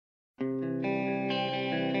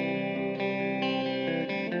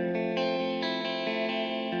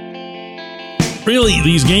really,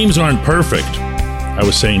 these games aren't perfect. I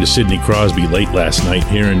was saying to Sidney Crosby late last night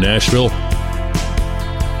here in Nashville.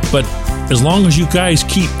 But as long as you guys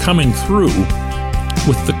keep coming through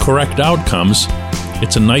with the correct outcomes,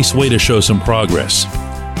 it's a nice way to show some progress.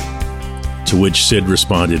 To which Sid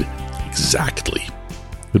responded, exactly.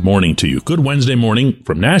 Good morning to you. Good Wednesday morning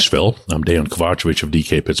from Nashville. I'm Dejan Kovacevic of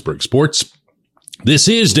DK Pittsburgh Sports. This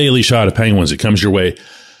is Daily Shot of Penguins. It comes your way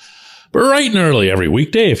bright and early every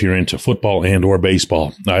weekday if you're into football and or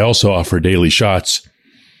baseball. I also offer daily shots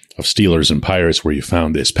of Steelers and Pirates where you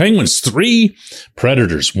found this. Penguins 3,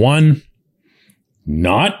 Predators 1.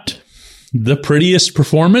 Not the prettiest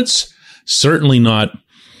performance. Certainly not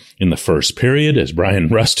in the first period. As Brian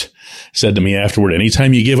Rust said to me afterward,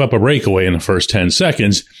 anytime you give up a breakaway in the first 10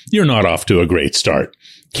 seconds, you're not off to a great start.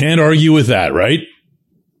 Can't argue with that, right?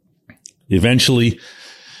 Eventually,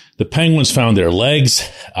 the Penguins found their legs.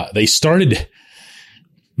 They started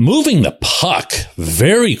moving the puck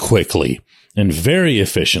very quickly and very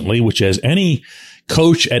efficiently, which, as any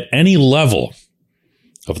coach at any level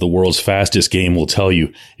of the world's fastest game will tell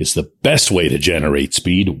you, is the best way to generate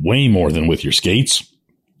speed, way more than with your skates.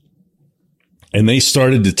 And they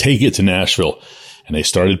started to take it to Nashville, and they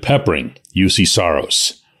started peppering UC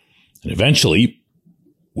Saros. And eventually,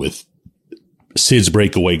 with Sid's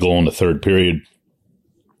breakaway goal in the third period,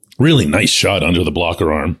 really nice shot under the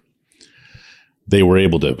blocker arm, they were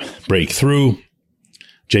able to break through.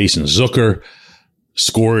 Jason Zucker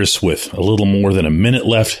scores with a little more than a minute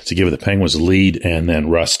left to give the Penguins a lead, and then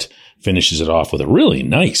Rust finishes it off with a really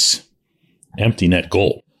nice empty net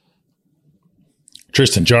goal.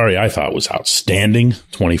 Tristan Jarry, I thought, was outstanding,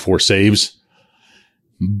 24 saves.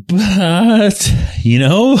 But,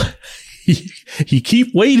 you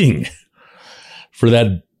keep waiting for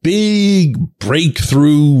that big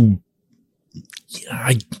breakthrough.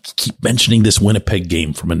 I keep mentioning this Winnipeg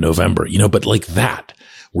game from in November, but like that,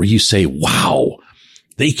 where you say, wow,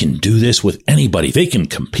 they can do this with anybody. They can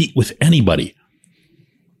compete with anybody.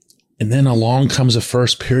 And then along comes a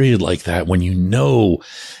first period like that when they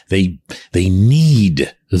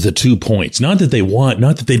need the 2 points. Not that they want,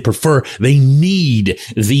 not that they prefer. They need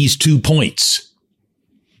these 2 points.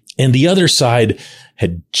 And the other side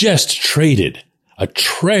had just traded a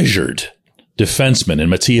treasured defenseman in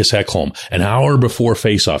Matthias Ekholm an hour before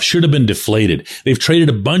faceoff. Should have been deflated. They've traded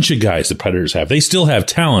a bunch of guys the Predators have. They still have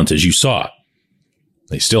talent, as you saw.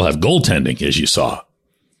 They still have goaltending, as you saw.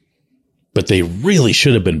 But they really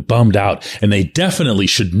should have been bummed out, and they definitely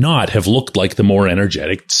should not have looked like the more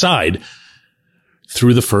energetic side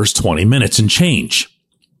through the first 20 minutes and change.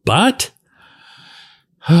 But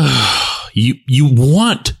you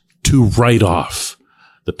want to write off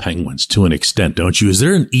the Penguins to an extent, don't you? Is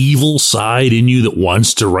there an evil side in you that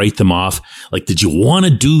wants to write them off? Like, did you want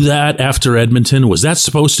to do that after Edmonton? Was that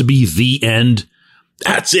supposed to be the end?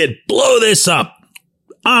 That's it. Blow this up.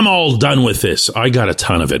 I'm all done with this. I got a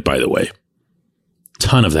ton of it, by the way.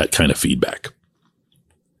 Ton of that kind of feedback.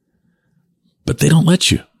 But they don't let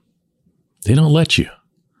you. They don't let you.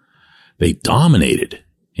 They dominated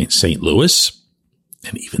in St. Louis,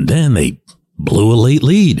 and even then they blew a late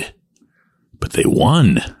lead. But they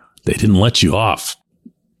won. They didn't let you off.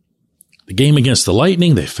 The game against the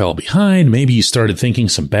Lightning, they fell behind. Maybe you started thinking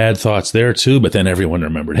some bad thoughts there too, but then everyone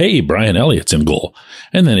remembered, hey, Brian Elliott's in goal.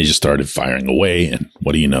 And then he just started firing away, and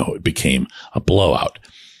what do you know? It became a blowout,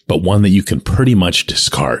 but one that you can pretty much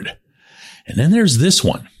discard. And then there's this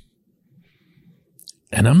one.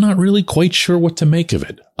 And I'm not really quite sure what to make of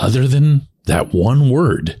it, other than that one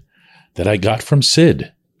word that I got from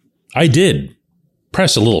Sid. I did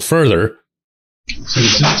press a little further. So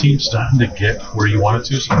is this team starting to get where you wanted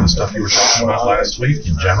to? Some of the stuff you were talking about last week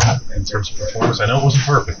in general, in terms of performance? I know it wasn't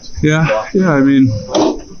perfect. Yeah.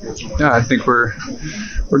 I think we're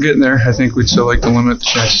getting there. I think we'd still like to limit the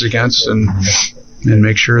chances against and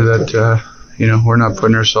make sure that we're not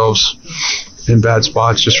putting ourselves in bad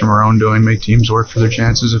spots just from our own doing. Make teams work for their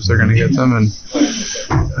chances if they're going to get them. And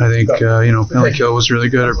I think penalty kill was really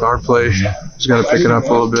good. Our power play has got to pick it up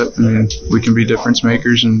a little bit. I mean, we can be difference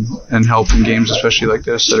makers and help in games, especially like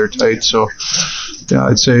this, that are tight. So yeah,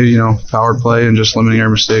 I'd say power play and just limiting our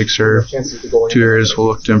mistakes are 2 areas we'll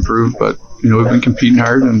look to improve. But we've been competing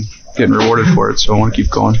hard and getting rewarded for it, so I want to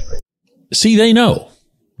keep going. See, they know.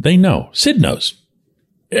 Sid knows.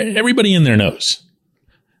 Everybody in there knows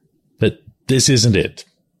that this isn't it.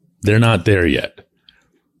 They're not there yet.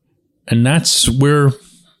 And that's where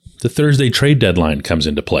the Thursday trade deadline comes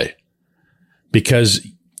into play. Because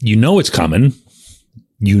it's coming.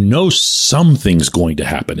 Something's going to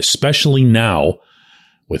happen, especially now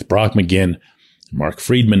with Brock McGinn, Mark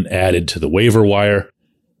Friedman added to the waiver wire.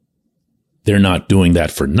 They're not doing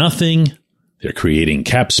that for nothing. They're creating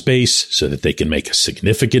cap space so that they can make a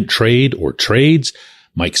significant trade or trades.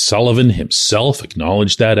 Mike Sullivan himself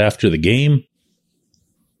acknowledged that after the game.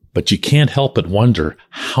 But you can't help but wonder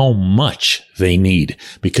how much they need,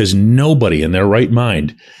 because nobody in their right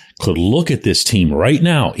mind could look at this team right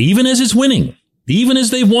now, even as it's winning, even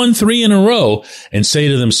as they've won 3 in a row, and say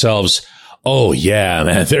to themselves, oh yeah,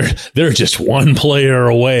 man, they're just one player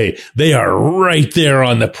away. They are right there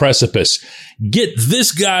on the precipice. Get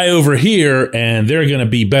this guy over here and they're going to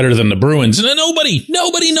be better than the Bruins. And nobody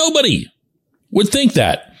would think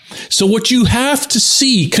that. So what you have to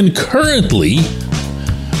see concurrently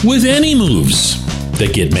with any moves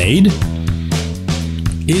that get made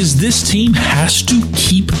is this team has to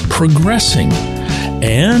keep progressing.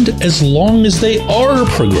 And as long as they are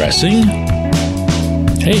progressing,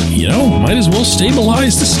 hey, might as well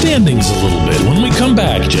stabilize the standings a little bit. When we come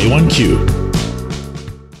back, J1Q.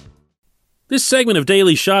 This segment of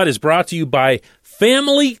Daily Shot is brought to you by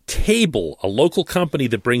Family Table, a local company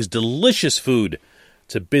that brings delicious food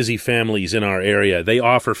to busy families in our area. They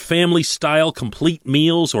offer family-style complete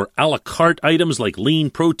meals or a la carte items like lean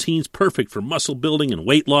proteins, perfect for muscle building and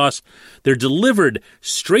weight loss. They're delivered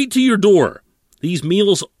straight to your door. These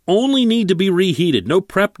meals only need to be reheated. No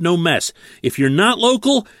prep, no mess. If you're not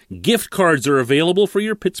local, gift cards are available for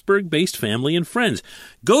your Pittsburgh-based family and friends.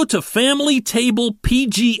 Go to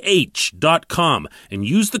FamilyTablePGH.com and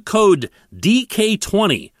use the code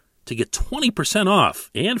DK20 to get 20%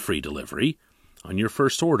 off and free delivery on your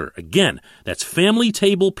first order. Again, that's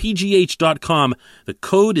FamilyTablePGH.com. The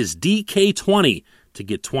code is DK20 to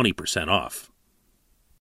get 20% off.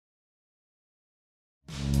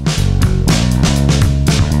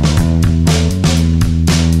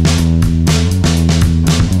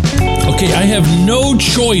 Okay, I have no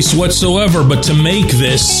choice whatsoever but to make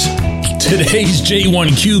this today's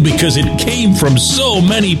J1Q because it came from so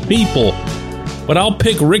many people. But I'll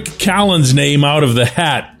pick Rick Callen's name out of the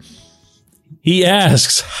hat. He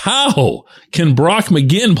asks, how can Brock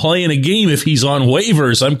McGinn play in a game if he's on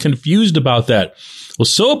waivers? I'm confused about that. Well,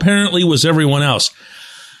 so apparently was everyone else.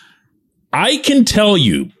 I can tell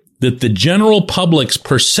you that the general public's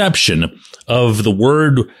perception of the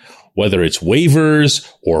word, whether it's waivers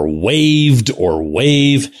or waived or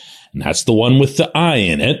waive, and that's the one with the I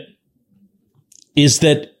in it, is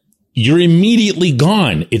that you're immediately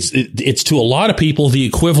gone. It's to a lot of people the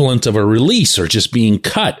equivalent of a release or just being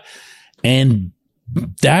cut. And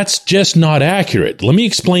that's just not accurate. Let me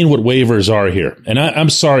explain what waivers are here. And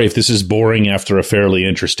I'm sorry if this is boring after a fairly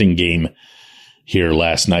interesting game here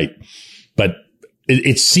last night, but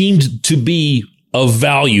it seemed to be of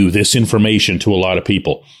value, this information, to a lot of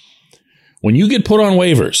people. When you get put on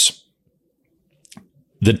waivers,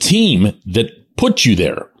 the team that put you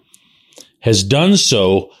there has done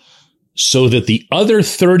so that the other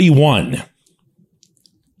 31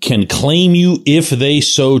 can claim you if they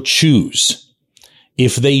so choose.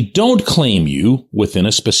 If they don't claim you within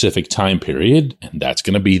a specific time period, and that's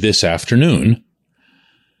going to be this afternoon,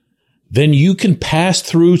 then you can pass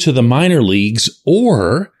through to the minor leagues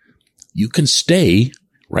or you can stay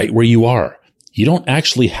right where you are. You don't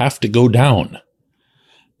actually have to go down.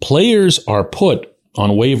 Players are put on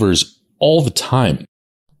waivers all the time.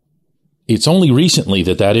 It's only recently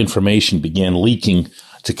that information began leaking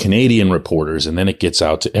to Canadian reporters, and then it gets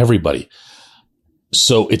out to everybody.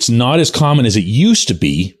 So it's not as common as it used to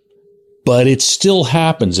be, but it still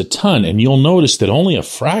happens a ton. And you'll notice that only a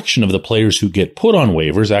fraction of the players who get put on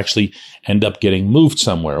waivers actually end up getting moved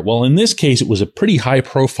somewhere. Well, in this case, it was a pretty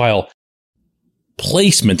high-profile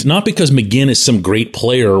placement, not because McGinn is some great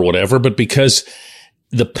player or whatever, but because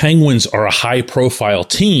the Penguins are a high-profile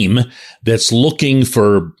team that's looking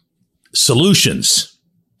for solutions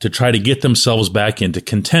to try to get themselves back into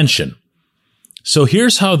contention. So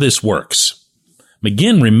here's how this works.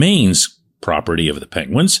 McGinn remains property of the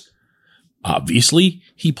Penguins. Obviously,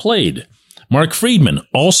 he played. Mark Friedman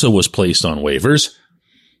also was placed on waivers.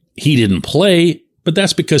 He didn't play, but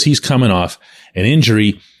that's because he's coming off an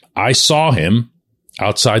injury. I saw him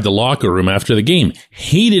outside the locker room after the game.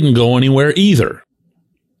 He didn't go anywhere either.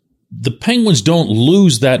 The Penguins don't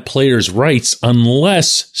lose that player's rights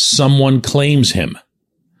unless someone claims him.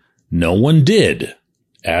 No one did,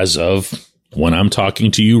 as of when I'm talking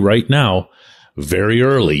to you right now, very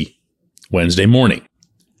early Wednesday morning.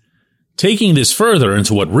 Taking this further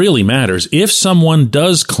into what really matters, if someone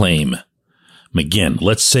does claim McGinn,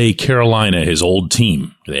 let's say Carolina, his old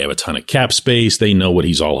team, they have a ton of cap space, they know what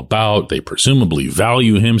he's all about, they presumably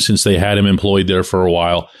value him since they had him employed there for a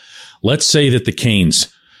while. Let's say that the Canes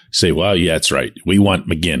say, well, yeah, that's right, we want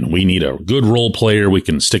McGinn, we need a good role player, we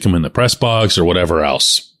can stick him in the press box or whatever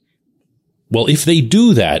else. Well, if they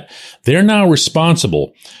do that, they're now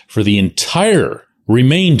responsible for the entire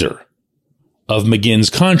remainder of McGinn's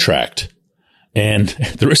contract. And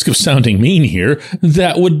at the risk of sounding mean here,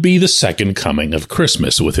 that would be the second coming of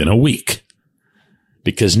Christmas within a week.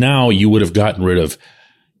 Because now you would have gotten rid of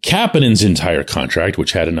Kapanen's entire contract,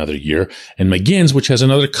 which had another year, and McGinn's, which has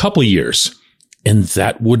another couple years. And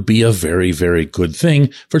that would be a very, very good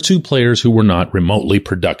thing for two players who were not remotely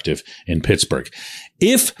productive in Pittsburgh.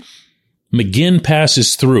 If McGinn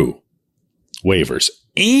passes through waivers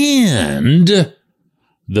and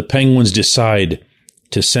the Penguins decide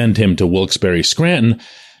to send him to Wilkes-Barre Scranton,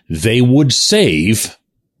 they would save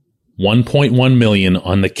 $1.1 million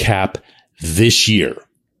on the cap this year.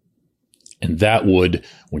 And that would,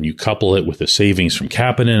 when you couple it with the savings from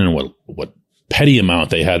Kapanen and what petty amount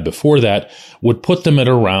they had before that, would put them at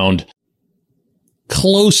around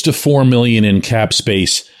close to $4 million in cap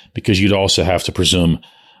space, because you'd also have to presume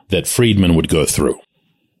that Friedman would go through.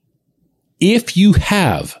 If you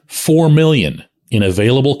have $4 million in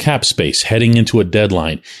available cap space heading into a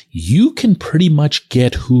deadline, you can pretty much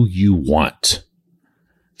get who you want.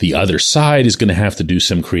 The other side is going to have to do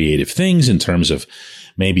some creative things in terms of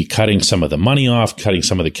maybe cutting some of the money off, cutting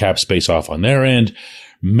some of the cap space off on their end.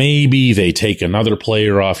 Maybe they take another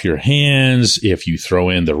player off your hands if you throw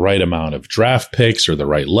in the right amount of draft picks or the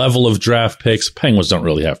right level of draft picks. Penguins don't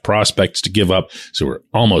really have prospects to give up, so we're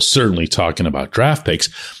almost certainly talking about draft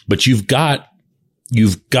picks. But you've got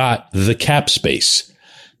the cap space.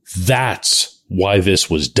 That's why this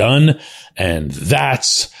was done, and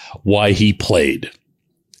that's why he played.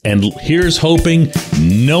 And here's hoping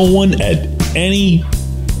no one at any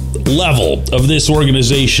level of this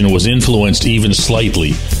organization was influenced even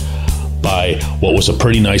slightly by what was a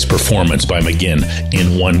pretty nice performance by McGinn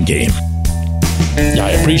in one game.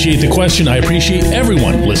 I appreciate the question. I appreciate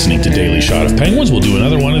everyone listening to Daily Shot of Penguins. We'll do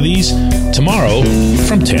another one of these tomorrow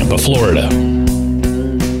from Tampa, Florida.